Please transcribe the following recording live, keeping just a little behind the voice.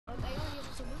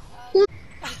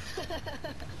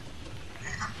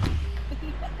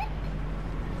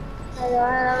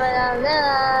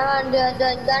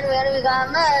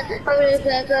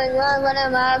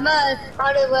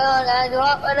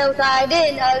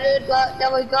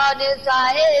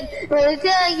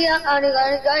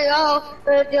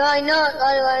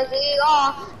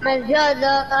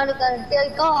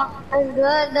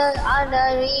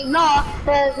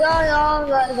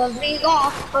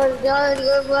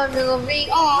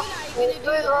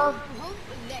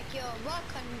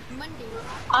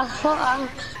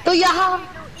तो यहाँ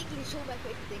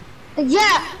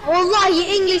yeah, wallahi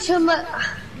English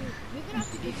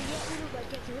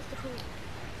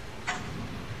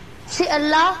See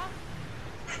Allah.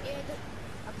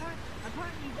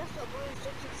 Apparently that's what Boris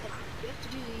Johnson said. You have to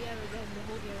do the year again, the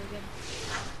whole year again.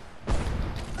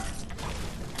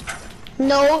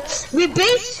 No, we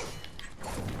base.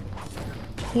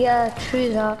 Yeah, true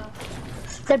that.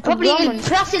 Then probably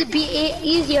it'll be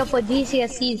easier for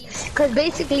GCSEs because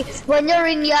basically when you're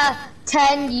in year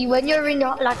 10, when you're in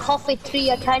like halfway through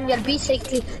year 10, you'll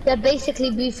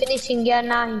basically be finishing year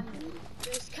 9.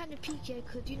 It's kind of peak here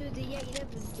because you know the year 11,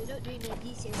 they're not doing their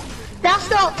GCSEs. That's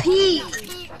not peak.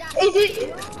 Is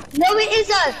it? No, it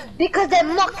isn't because they're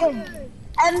mocking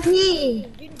MP.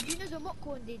 You know the mock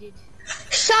one they did.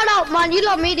 Shut up, man! You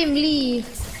lot made him leave.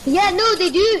 Yeah, no, they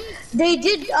do. They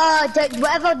did.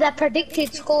 Whatever their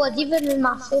predicted scores, even in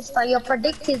my sister, your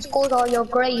predicted scores or your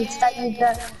grades that you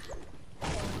get.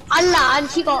 Allah, and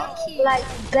she got like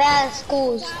bare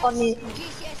scores on it.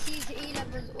 GCSEs,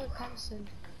 A-levels, all cancelled.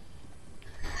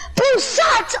 Bro,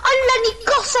 Sats, Allah ni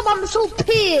gossip, I'm so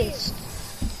pissed.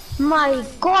 My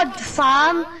God,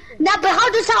 fam. Nah, but how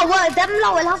does that work? Them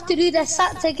lot will have to do their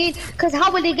Sats again, because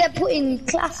how will they get put in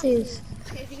classes?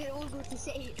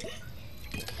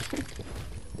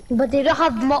 But they don't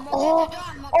have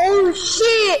oh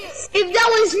shit! If that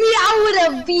was me, I would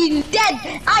have been dead.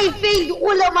 I failed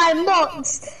all of my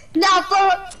mocks. Now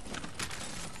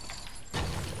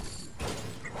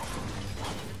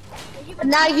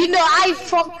now you know I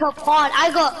fucked up hard.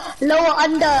 I got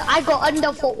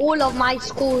under for all of my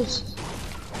scores.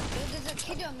 There's a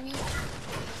kid on me.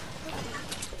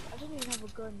 I don't even have a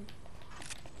gun.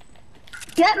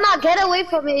 Get away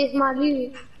from it, it's my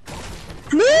loot.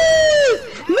 Move!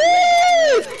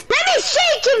 Move! Let me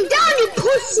shake him down, you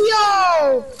pussy!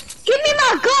 Give me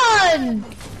my gun!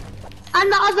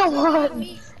 And the other one.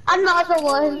 And the other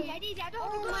one.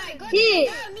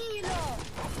 Here.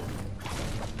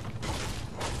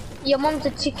 Your mom's a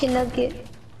chicken nugget.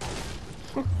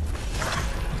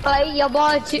 Hey, your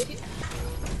boy.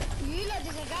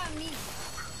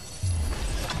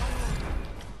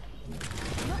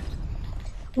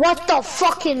 What the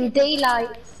fucking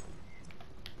daylight?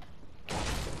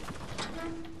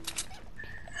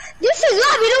 This is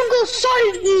why we don't go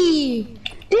salty.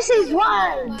 This is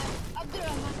why.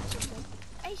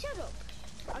 Hey, shut up.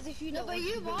 As if you know. No, but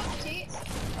you want it.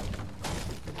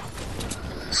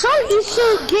 Salt is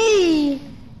so gay.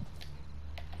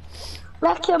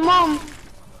 Like your mom.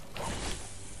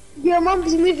 Your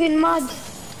mom's moving mad.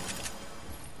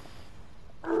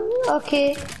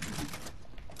 Okay.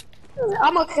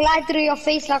 I'm gonna glide through your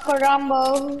face like a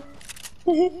Rambo.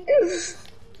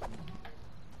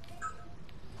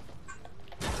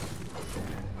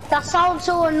 That sounds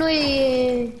so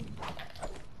annoying.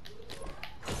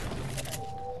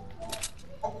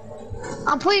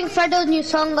 I'm putting Fredo's new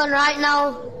song on right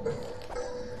now.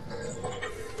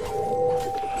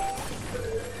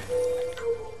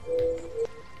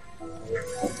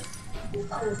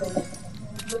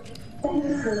 Thank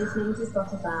you for listening to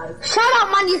Spotify. Shut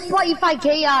up, man, you Spotify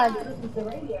gay ad.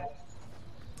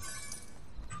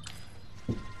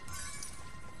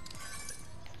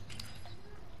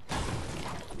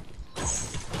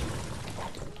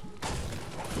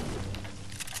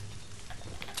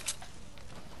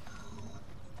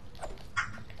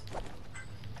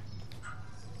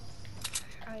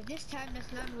 Alright, this time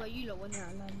let's land where you lot want to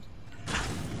land.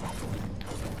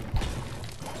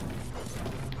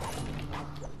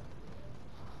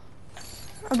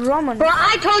 Roman. Bro,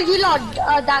 I told you lot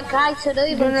that guy should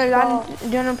even do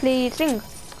you wanna play thing?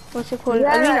 What's it called?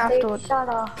 Yeah, Arena afterwards. Shut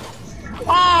up. Oh,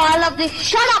 I love this.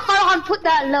 Shut up, Farhan, put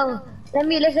that low. Let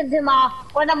me listen to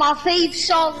one of my fave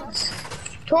songs.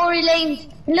 Tory Lanez,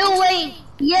 Lil Wayne.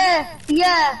 Yeah.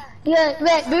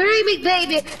 Wait, remix,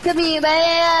 baby. Come here,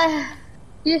 baby.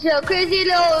 You're so crazy,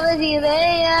 baby.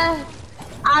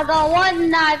 I got one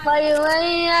night for you,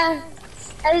 baby.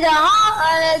 It's a heart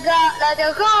and I got like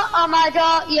a cut on my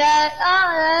jaw,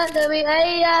 yeah. To me,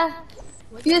 yeah.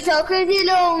 You're so crazy,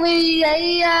 lonely,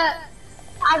 yeah.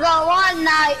 I got one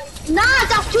night. Nah,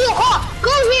 that's too hot.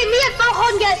 Go here, me and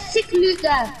Falcon get sick loot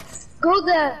there. Go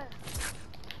there.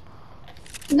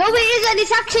 No, it isn't.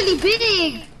 It's actually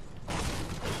big.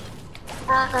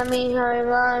 I mean,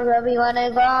 for me when I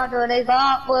got, for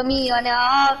me when I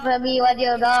got, for me what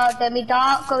you got, let me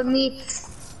talk for me.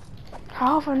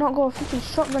 How have I not got a freaking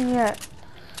shotgun yet?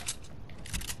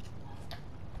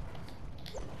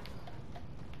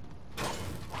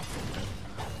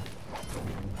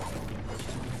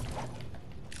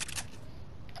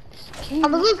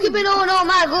 I'm gonna keep it on, oh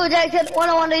my god, I said all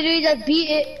I want to do is just beat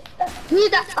it.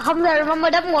 Beat that, I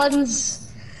remember them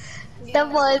ones.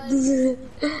 Them ones.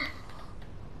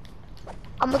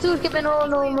 I'm gonna keep it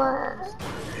on, oh my.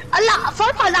 Allah,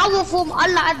 first of all, our form,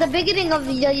 Allah, at the beginning of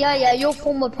the year, yeah, your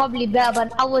form was probably better,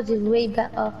 but ours is way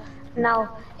better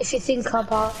now, if you think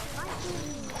about it.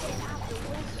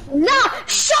 Nah,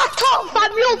 shut up,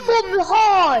 fam, your form is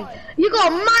hard. You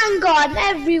got manga and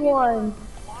everyone.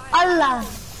 Allah.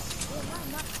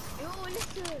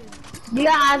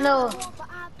 Yeah, I know.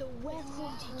 The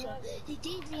welcome teacher. He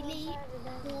gave me late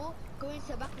for going to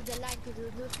the back of the line because there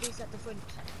was no space at the front.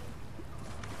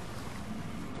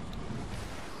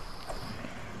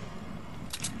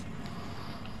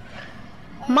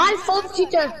 My form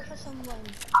teacher.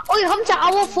 Oh, Hamza,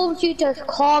 our form teacher's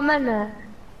common. Yeah.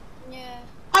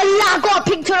 Allah, I got a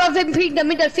picture of him putting the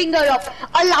middle finger up.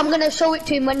 Allah, I'm gonna show it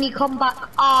to him when he come back.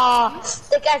 Ah,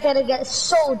 the guy's gonna get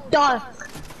so dark.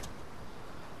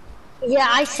 Yeah,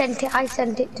 I sent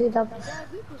it to them.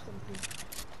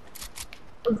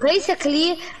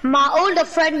 Basically, my older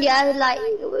friend, yeah, like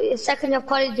second year of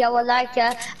college, yeah, was like,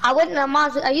 yeah, I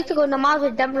used to go to namaz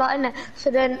with them lot, innit?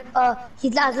 So then,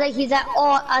 he's like,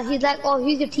 oh,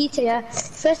 who's your teacher, yeah?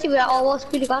 First we were like, oh, what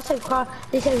school you got? I said,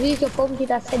 they said, who's your form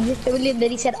teacher? I said, Mr. William.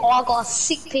 Then he said, oh, I got a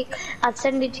sick pic. I'll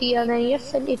send it to you, and then he just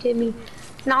sent it to me.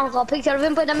 Now I got a picture of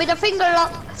him putting the middle finger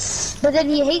up. But then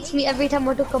he hates me every time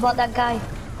I talk about that guy.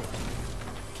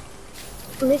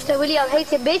 Mr. William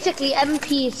hates it. Basically,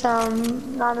 MP,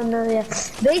 I don't know, yeah.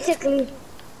 Basically,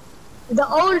 the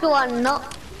old one,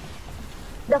 not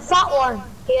the fat one.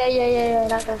 Yeah,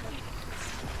 that guy.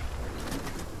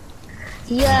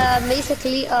 Yeah,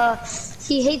 basically,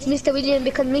 he hates Mr. William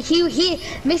because Mr.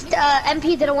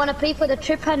 MP didn't want to pay for the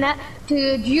trip and that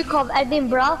to Duke of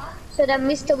Edinburgh. So then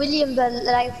Mr. William,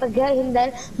 like, forget him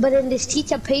then. But then this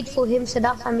teacher paid for him, so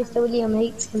that's why Mr. William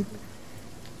hates him.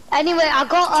 Anyway, I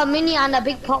got a mini and a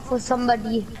big pot for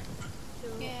somebody.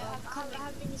 Yeah, I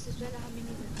have minis as well.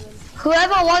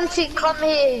 Whoever wants it, come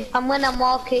here. I'm gonna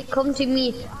mark it. Come to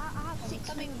me. I have 6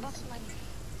 coming, boss man.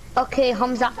 Okay,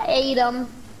 Hamza, ate them.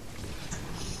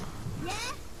 Yeah?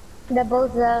 They're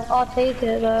both there. I'll take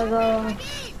it. No,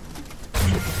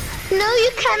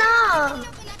 you cannot.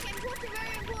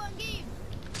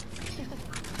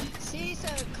 See, it's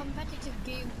a competitive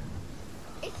game.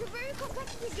 It's a very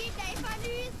competitive game that if I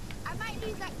lose, I might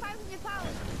lose like £500.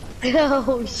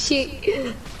 Oh shit.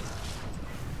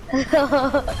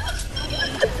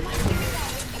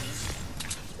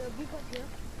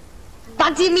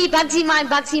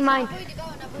 Bagsy mine.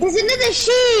 There's another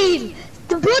shield.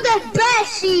 The brother's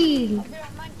best shield.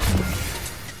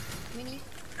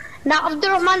 Now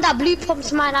Abdurrahman, that blue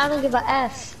pump's mine. I don't give a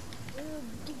F.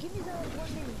 Give me the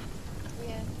 1 minute.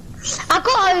 Yeah. I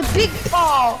got a big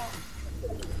paw.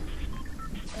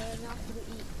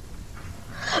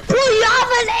 Bro, you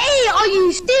have an A, are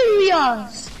you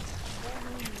serious?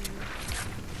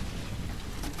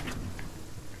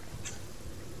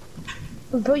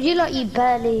 Bro, you lot eat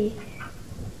barely.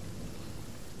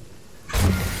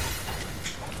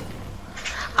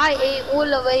 I ate all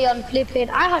the way on flipping.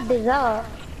 I had dessert.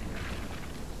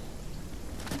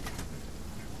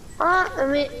 I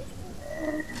mean...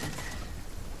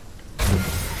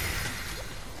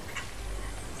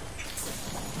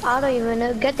 I don't even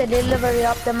know. Get the delivery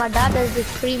up there. My dad does this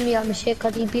premium shit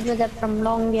because he's been with it from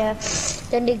long, yeah.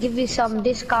 Then they give you some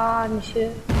discount and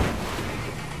shit.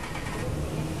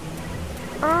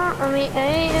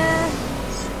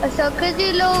 So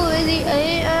crazy low, is he?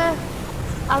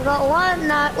 I got one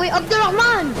now. Wait,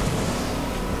 Abdurrahman!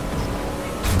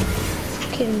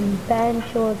 Fucking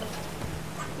banshot.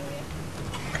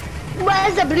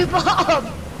 Where's the blue pump?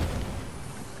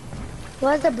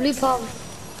 Where's the blue pump?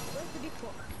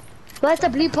 Where's the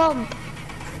blue pump?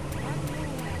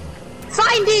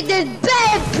 Find it, there's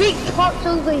bad big pots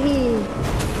over here.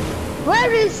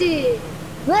 Where is it?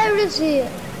 Where is it?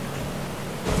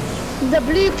 The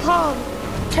blue pump.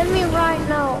 Tell me right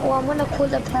now, or I'm gonna call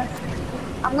the police.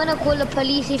 I'm gonna call the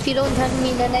police if you don't tell me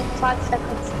in the next 5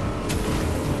 seconds.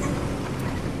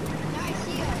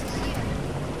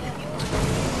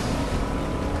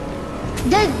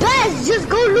 There's bears, just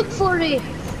go look for it.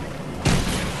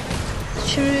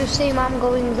 True, same, I'm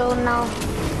going zone now.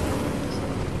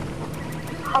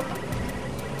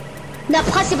 No,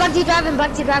 press it, Bugsy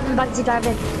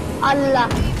driving. Allah.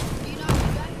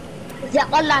 Yeah,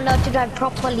 Allah know to drive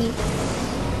properly.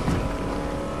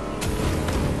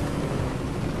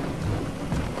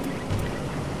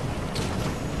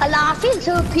 Allah, I feel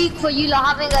so peak for you like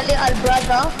having a little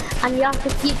brother and you have to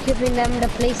keep giving them the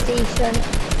PlayStation.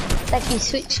 Like you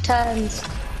switch turns.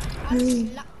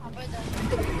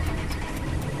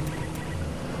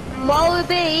 Mo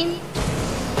Bean?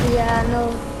 Yeah,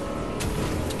 no.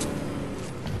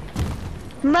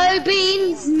 Mo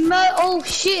Beans, oh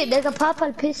shit, there's a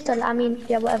purple pistol. I mean,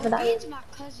 yeah, whatever that is. My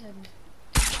cousin.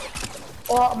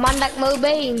 Or man like Mo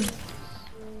Bean.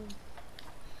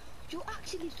 You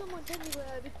actually, someone tell me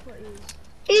where Bigfoot is.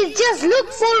 He's just look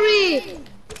for it.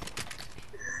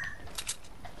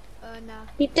 Nah.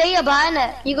 You Tayaba,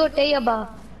 innit? You go Tayaba.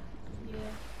 Yeah.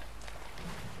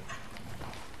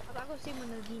 I go see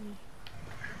Monagini.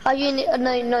 Oh, you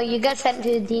no, you get sent to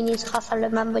the Dini's house. I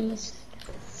remember you.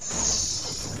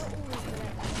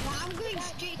 I'm going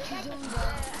straight to Zumba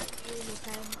every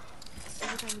time I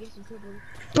get in trouble.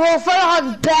 Bro,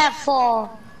 Farhan bare for.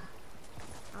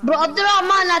 Bro,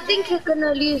 Abdurrahman, I think you're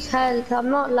gonna lose health.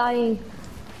 I'm not lying.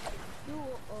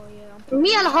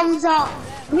 Me and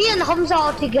Hamza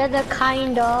are together,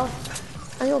 kind of.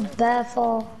 I got bare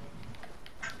for.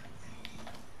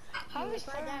 How is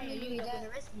Farhan really gonna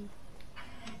arrest me?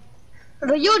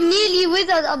 But you're nearly with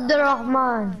us,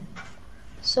 Abdurrahman.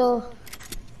 So.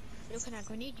 Look, can I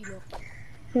grenade you, look?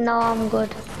 No, I'm good.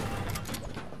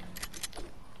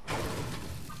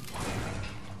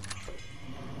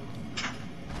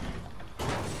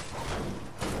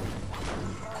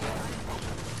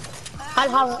 I'll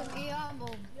have.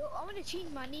 Yo, I want to change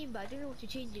my name, but I don't know what to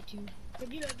change it to. Can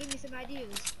you like give me some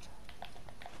ideas?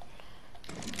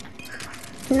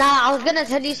 Nah, I was gonna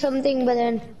tell you something, but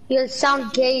then you'll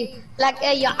sound gay. Like,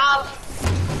 hey, you're out.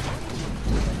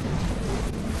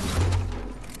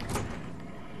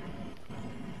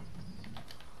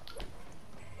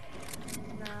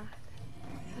 Nah.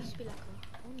 Just be like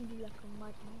I want to do like a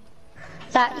mad name.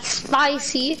 Like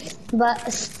spicy, but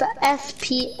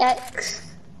SPX,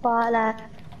 or like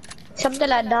something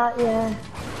like that, yeah.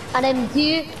 And then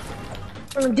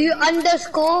do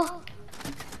underscore,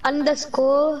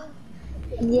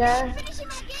 yeah. Finishing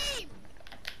my game!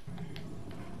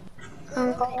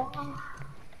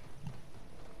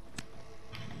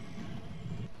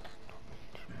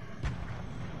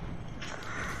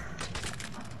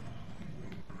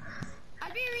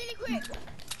 I'll be really quick.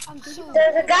 I'm so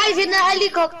The guys in the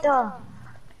helicopter. Allah,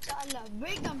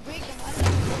 break them, Allah.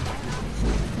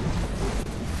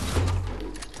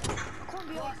 Can't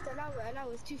be asked, allow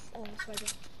it's too spider.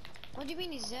 What do you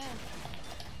mean he's there?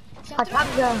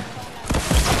 Attack them.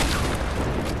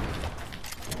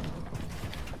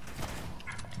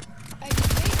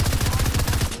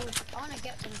 I wanna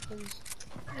get some please.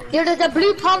 Yo, there's a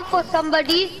blue pump for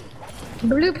somebody.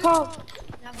 Blue pump.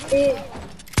 Yeah.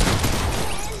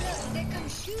 They can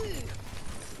shoot.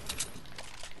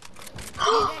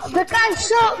 The guy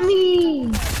shot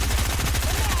me.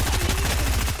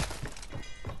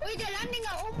 Wait, they're landing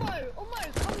at Omar. Omar,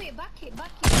 come here, back here.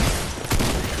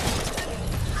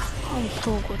 I'm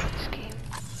so good at this game.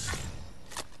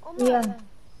 Omar, Yeah.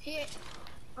 here.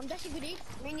 I'm dashing goodie.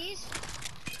 Minis.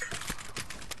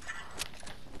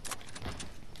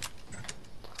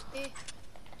 Here.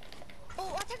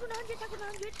 Oh, attack on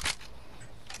 100.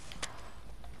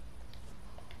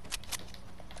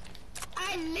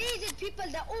 I lasered people,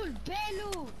 they're all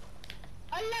Belu.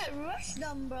 I like rush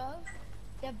them, bro.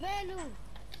 They're Belu.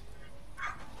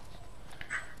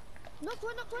 Knock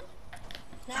one.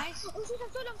 Nice. Oh shit,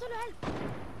 I'm solo, help.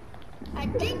 I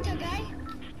dinked a guy.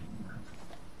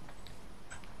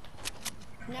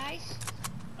 Nice.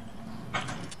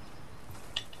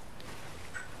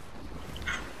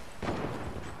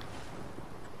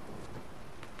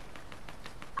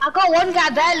 I got one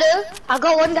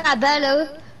guy Bellu.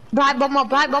 Bright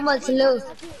bomber's low.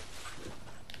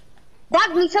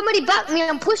 Back me, somebody back me,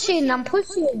 I'm pushing. Got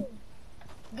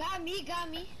me.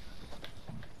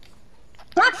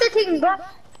 Back the thing, bro.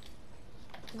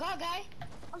 Got a guy.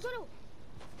 I'm solo.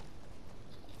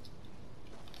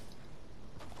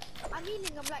 I'm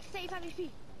healing, I'm like 35 HP.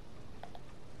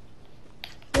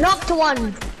 Knocked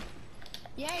one.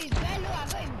 Yeah, he's Bellu, I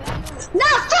got him Bellu. No,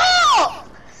 stop!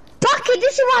 Back it,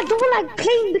 this is why I don't like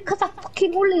playing because I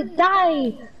fucking only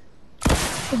die.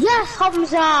 Yes,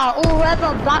 Hamza, or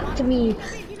whoever backed me. You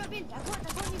don't bend, I don't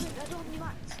have any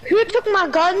mats. Who took my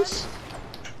guns?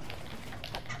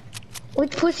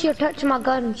 Which pussy you touched my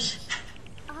guns?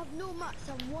 I have no mats,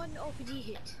 I'm one RPG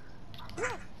hit.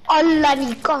 Allah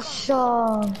ni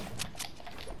kasha.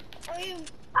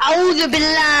 A'udhu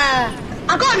billah.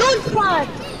 I got launch pad.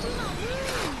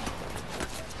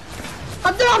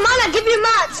 Abdurrahman, I give you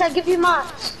mats. I give you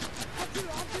mats.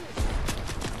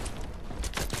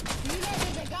 You know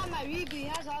there's a guy on my reboot, he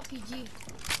has RPG.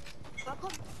 Fuck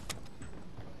up.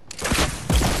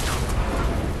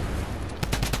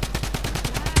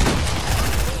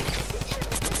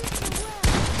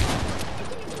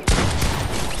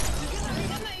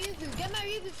 Get my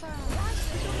reboot for him.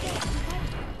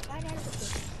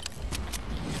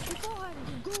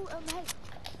 Go, help.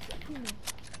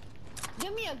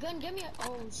 Give me a gun, give me a...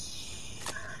 Oh, shh.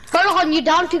 Farhan, you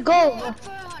down to go.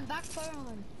 Back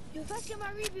Farhan. You first get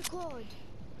my reboot code.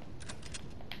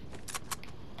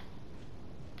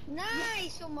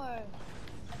 Nice, Omar.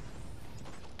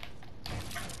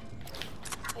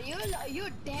 You're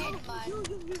dead, man. You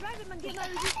right him and get my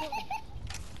reboot code.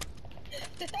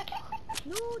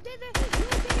 No, did it.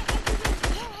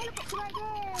 Helicopter right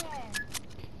there.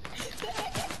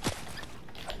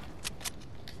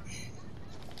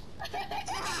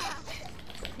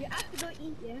 You have to go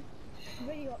eat, yeah?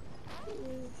 Where you go?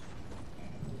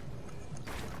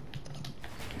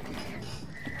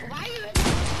 Why are you in the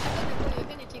You're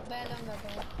gonna take very longer,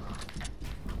 bro.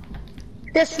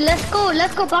 Just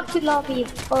let's go back to lobby.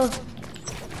 Oh.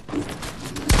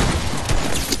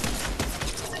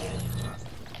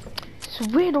 It's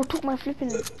weirdo took my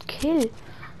flipping kill.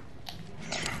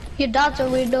 Your dad's a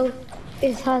weirdo.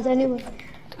 It has anyway.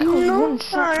 No,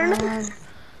 man.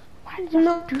 Why did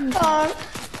you do that?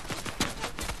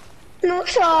 No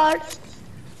shot.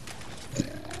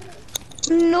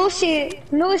 No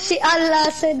shit. No shit.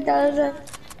 Allah said that.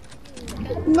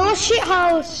 No shit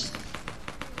house.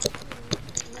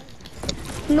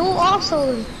 No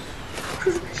arsehole.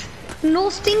 No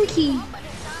stinky.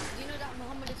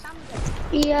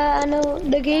 Yeah, I know.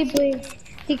 The gateway.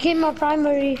 He came my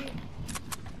primary.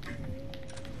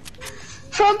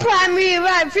 From primary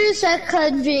right through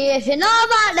secondary. If you know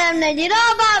about them, then you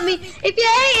know about me. If you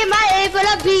hate my able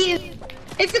to beat you.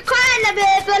 If you're crying, I'm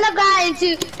able to crying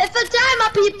too. If I die, my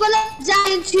people are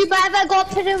dying too. But if I got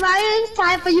put in my own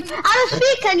time for you, I don't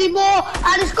speak anymore.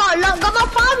 I just got locked. Got my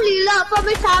family locked from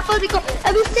my time.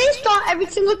 And we stay strong every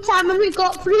single time when we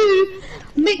got through.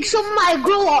 Make sure I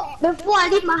grow up. Before I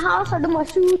leave my house, I do my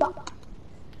shoes up.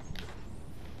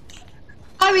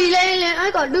 Hurry, Lane, I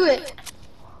gotta do it.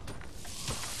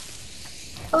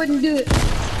 I wouldn't do it.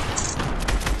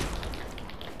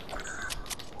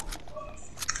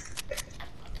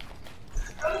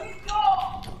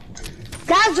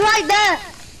 That's right there.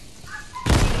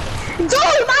 Dude,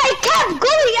 I kept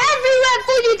going everywhere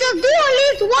for you. Just do at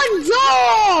least one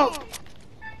job.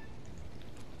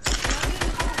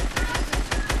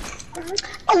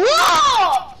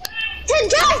 Whoa! The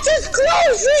job's just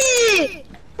closing.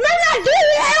 Man, I do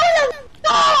all the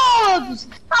jobs.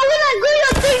 I wanna do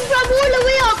your thing from all the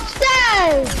way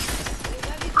upstairs.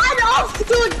 I'm off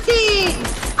to things.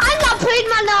 I'm not playing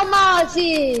my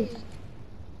namases.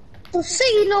 To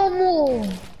see no more.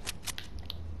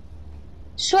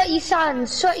 Sweaty sun,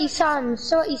 sweaty sun,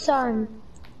 sweaty sun.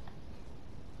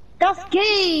 That's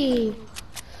gay.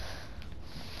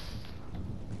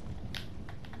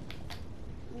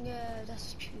 Yeah,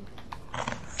 that's true.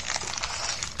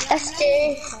 That's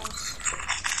gay.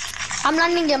 I'm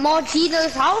landing at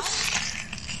Martino's house.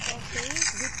 Okay,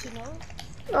 good to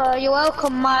know. You're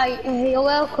welcome, mate. You're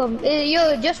welcome.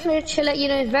 Yo, just to let you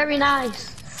know, it's very nice.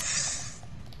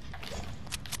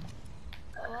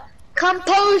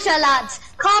 Composure, lads.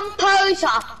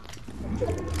 Composure.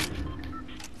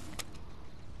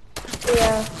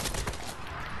 Yeah.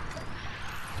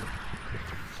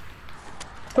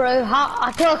 Bro,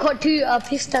 I thought I got two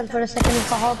pistons for a second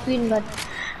with a harpoon, but...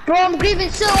 Bro, I'm grieving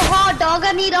so hard, dog.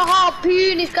 I need a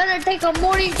harpoon. It's gonna take a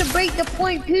morning to break the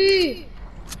point, too.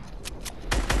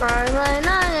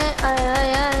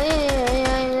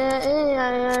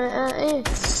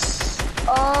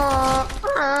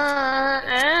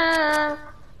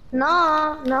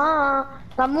 No.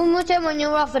 Kamu macam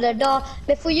menyuruh for the door.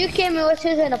 Before you came, it was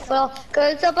just in the floor.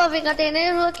 Cause up of it, I think they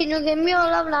looking, you give me all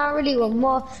love, now I really want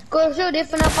more. Cause so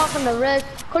different apart from the rest.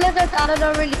 Cause like I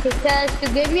don't really take cash. You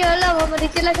gave me all love, I'm gonna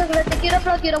take like I take it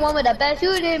up, you're the one with the best,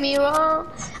 you did me wrong.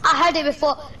 I had it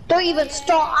before, don't even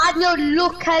start. I know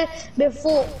look at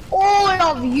before all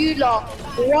of you lot.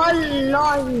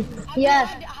 Wallahi. Yeah.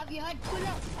 Have you heard pull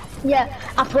up? Yeah,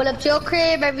 I pull up to your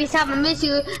crib every time I miss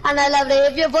you, and I love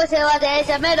it if your voice is all there in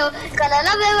the middle. Cause I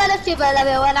love it when it's cheap, I love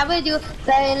it when I'm with you.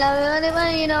 Very love it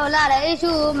when you know a lot of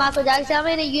issues. Michael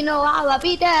Jackson, you know how I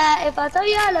be there. If I tell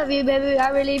you I love you, baby, I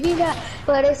really be there.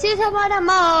 But it's just about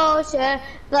emotion.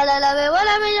 Cause I love it when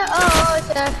I'm in the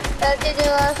ocean. That's it,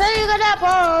 I say you got that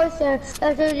potion.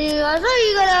 That's it, I say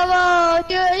you got that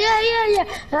potion. Yeah.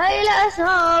 Hey, let's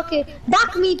talk it.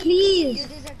 Back me, please.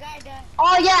 There's a guy there.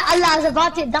 Oh yeah, Allah is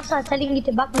about it. That's why I'm telling you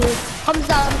to back me.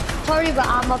 Hamza, I'm sorry, but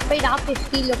I'm afraid I have to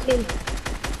steal your kill.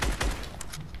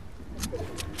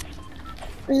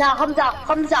 Nah,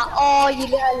 Hamza. Oh, you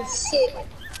little shit.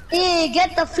 Hey,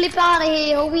 get the flip out of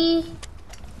here, homie.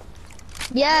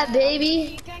 Yeah, baby.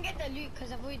 You can't get the loot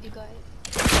because I've already got it.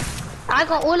 I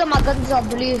got all of my guns are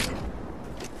blue.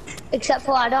 Except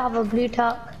for I don't have a blue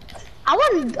tack. I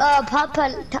want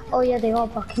purple tack. Oh yeah, they are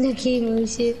back in the game, oh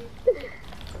shit.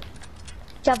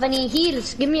 Do you have any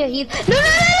heals? Give me a heal. No!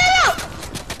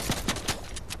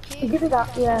 Give me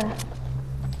that, yeah.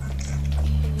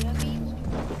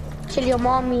 Kill your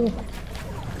mommy.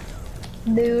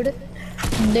 Dude.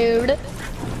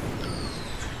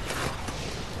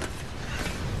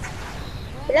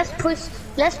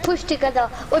 Let's push together.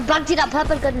 Oh, Bugsy, that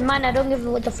purple gun, mine. I don't give a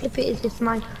what the flip it is, it's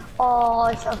mine. Oh,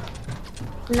 it's a...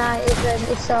 Nah,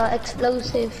 it's a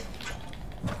explosive.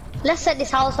 Let's set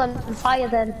this house on fire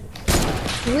then.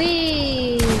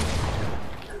 Wee.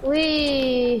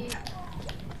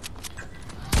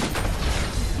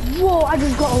 Whoa, I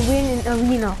just got a win in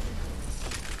arena.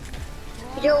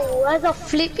 Yo, where the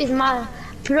flip is my...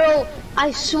 Bro,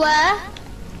 I swear.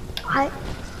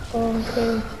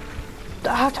 Okay.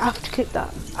 I have to clip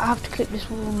that. I have to clip this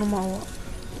one no matter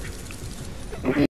what.